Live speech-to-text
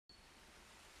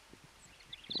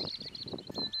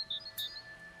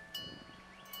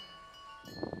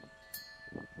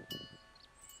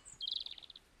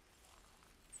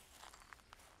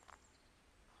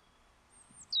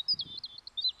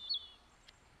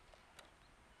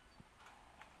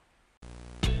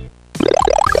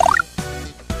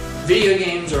Video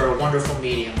games are a wonderful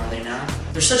medium, are they not?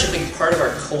 They're such a big part of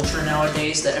our culture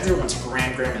nowadays that everyone's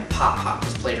Grand and Pop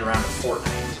has played around with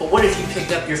Fortnite. But what if you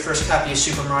picked up your first copy of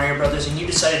Super Mario Bros. And you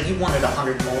decided you wanted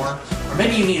 100 more? Or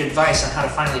maybe you need advice on how to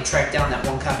finally track down that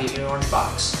one copy of your orange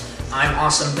box. I'm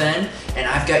Awesome Ben, and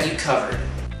I've got you covered.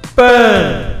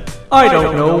 Ben, I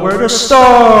don't know where to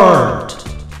start.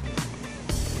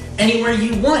 Anywhere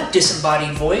you want,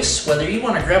 disembodied voice. Whether you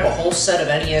want to grab a whole set of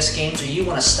NES games or you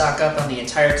want to stock up on the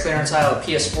entire clearance aisle of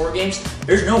PS4 games,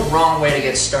 there's no wrong way to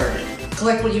get started.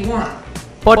 Collect what you want.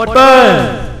 But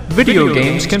Ben, video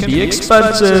games can be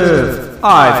expensive.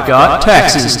 I've got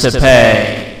taxes to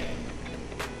pay.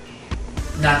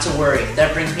 Not to worry,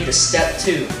 that brings me to step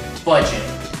 2, budget.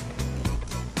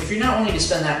 If you're not willing to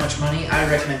spend that much money, I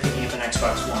recommend picking up an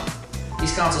Xbox One.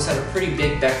 These consoles have a pretty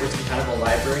big backwards compatible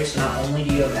library, so not only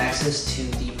do you have access to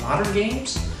the modern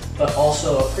games, but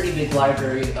also a pretty big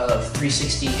library of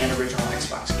 360 and original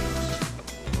Xbox games.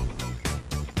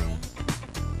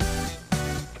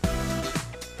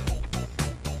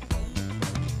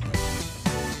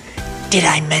 Did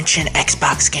I mention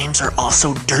Xbox games are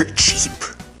also dirt cheap?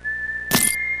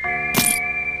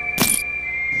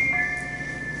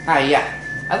 Yeah.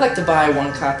 I'd like to buy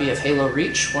one copy of Halo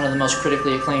Reach, one of the most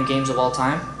critically acclaimed games of all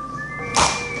time.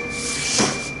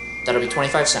 That'll be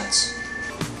 25 cents.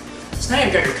 So now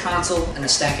you've got your console and a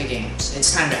stack of games.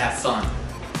 It's time to have fun.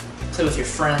 Play with your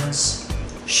friends,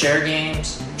 share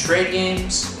games, trade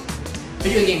games.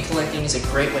 Video game collecting is a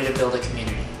great way to build a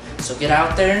community. So get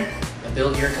out there and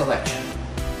build your collection.